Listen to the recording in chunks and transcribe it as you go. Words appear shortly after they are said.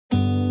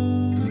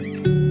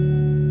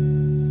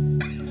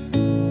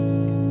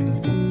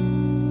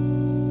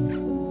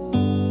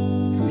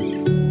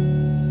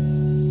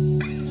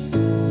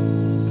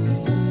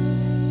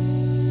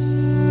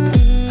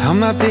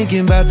not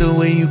thinking about the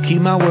way you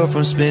keep my world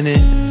from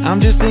spinning. I'm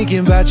just thinking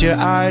about your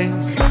eyes.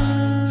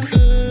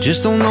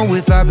 Just don't know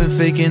if I've been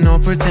faking or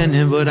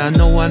pretending, but I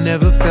know I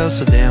never felt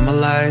so damn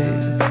alive.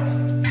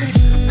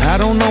 I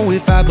don't know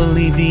if I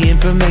believe the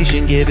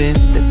information given,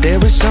 that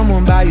there is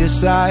someone by your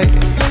side,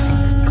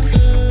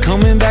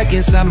 coming back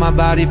inside my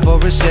body for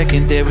a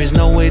second. There is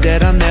no way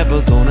that I'm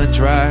never gonna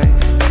try.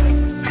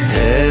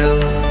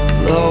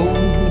 Hello,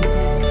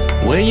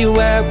 where you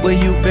at, where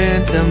you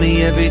been? Tell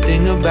me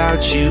everything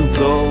about you.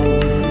 Go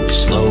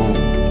slow,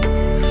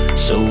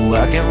 so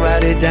I can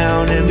write it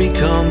down and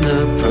become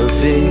the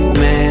perfect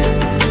man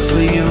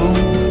for you.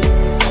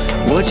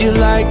 What you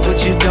like,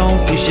 what you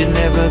don't, you should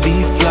never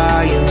be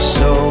flying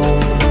so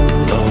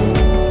low.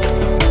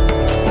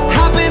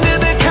 Hop into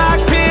the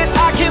cockpit,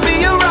 I can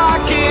be a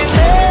rocket.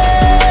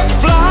 Hey,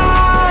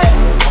 fly.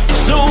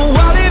 So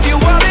what if you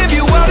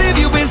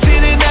been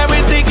sitting there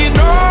and thinking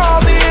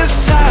all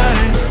this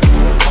time?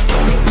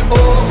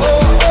 Oh,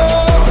 oh,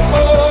 oh,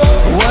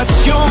 oh.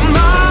 What's your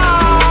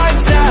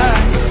mind's eye?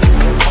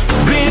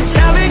 Been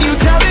telling you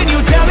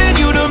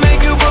to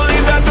make you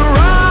believe that the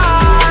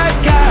right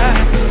guy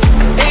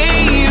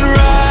ain't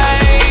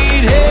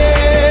right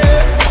here,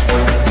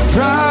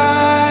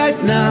 right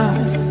now,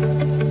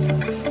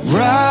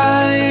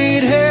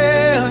 right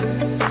here.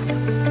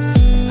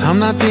 I'm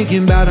not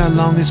thinking about how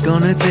long it's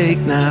gonna take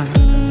now.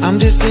 I'm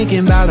just thinking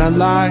about our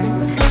lives.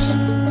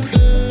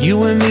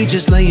 You and me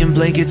just laying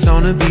blankets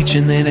on the beach,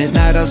 and then at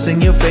night I'll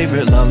sing your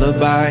favorite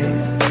lullaby.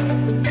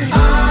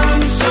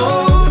 I'm so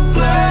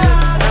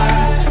glad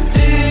I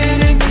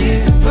didn't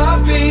give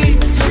up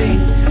easy,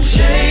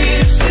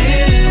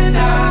 chasing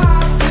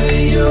after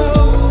you.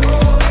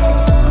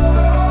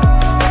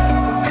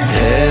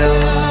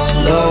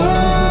 Hello,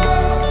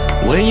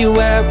 where you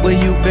at, where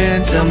you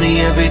been? Tell me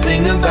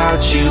everything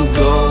about you.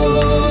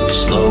 Go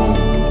slow,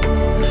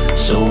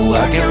 so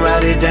I can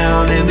write it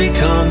down and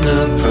become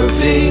the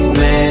perfect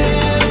man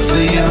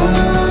for you.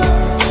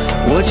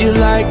 What you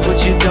like,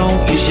 what you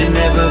don't, you should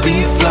never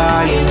be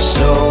flying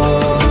so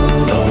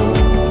low.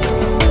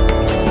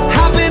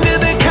 Hop into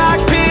the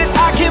cockpit,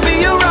 I can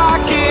be a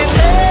rocket.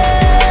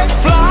 Hey,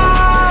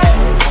 fly.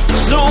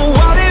 So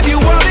what if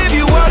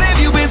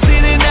you been sitting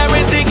there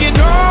and thinking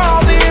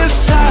all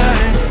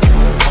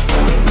this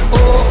time?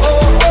 Oh,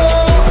 oh,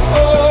 oh, oh.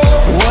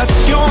 What's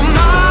your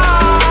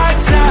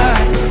mind's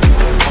eye?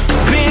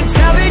 Been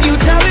telling you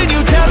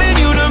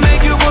to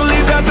make you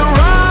believe that the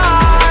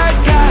right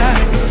guy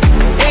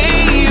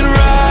ain't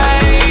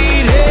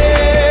right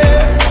here.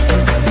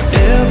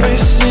 Every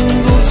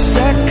single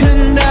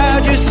second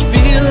I just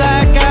feel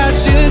like I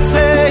should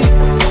say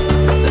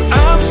that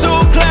I'm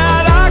so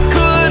glad I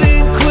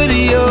couldn't quit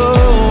you.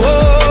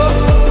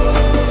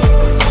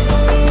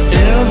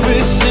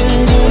 Every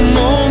single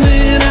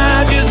moment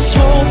I just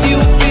hope you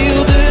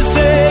feel the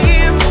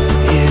same.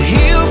 It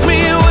heals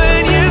me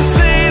when you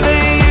say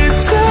that you're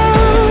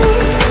done.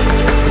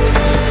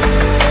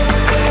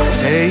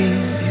 Take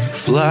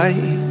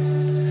flight.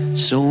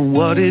 So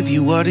what if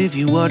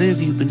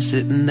you've been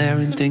sitting there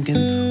and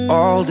thinking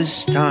all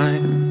this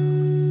time?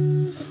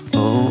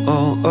 Oh,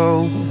 oh,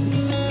 oh.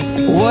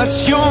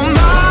 What's your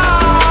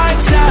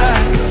mind's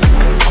eye?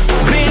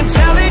 Been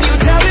telling you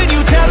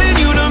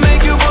to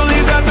make you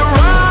believe that the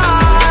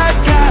right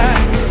guy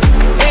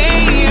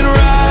ain't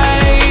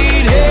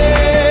right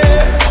here,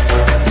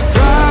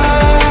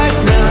 right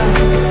now.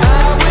 I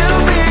will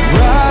be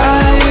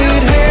right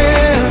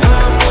here,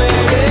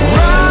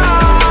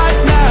 right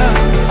now.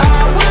 I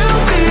will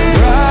be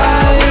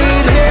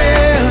right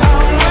here,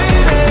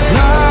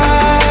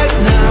 right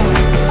now.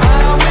 I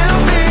will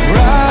be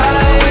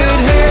right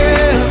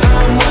here,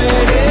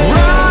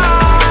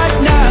 right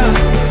now.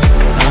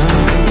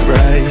 I'm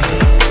right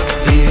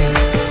here.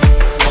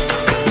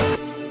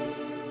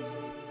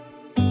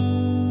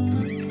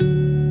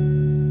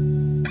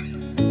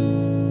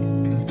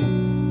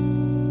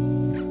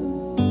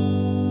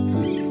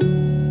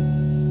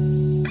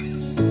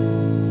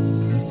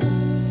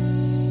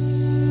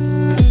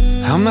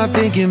 I'm not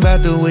thinking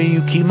about the way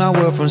you keep my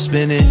world from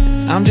spinning.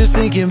 I'm just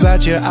thinking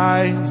about your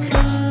eyes.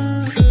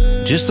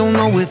 Just don't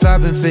know if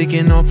I've been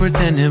faking or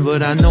pretending,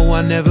 but I know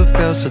I never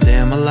felt so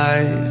damn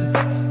alive.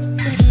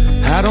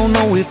 I don't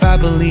know if I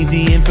believe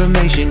the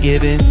information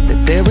given,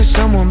 that there is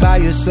someone by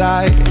your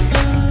side,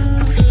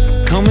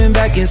 coming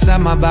back inside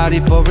my body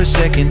for a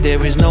second.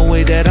 There is no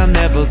way that I'm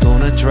never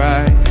gonna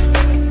try.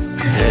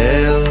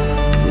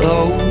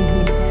 Hello,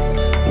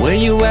 where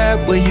you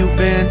at, where you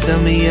been? Tell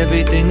me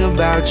everything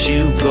about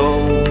you.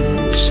 Go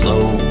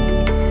slow,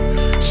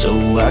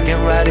 so I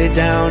can write it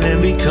down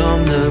and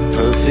become the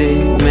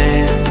perfect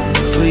man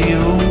for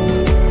you.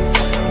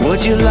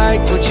 What you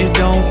like, what you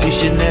don't, you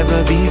should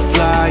never be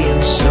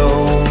flying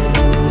so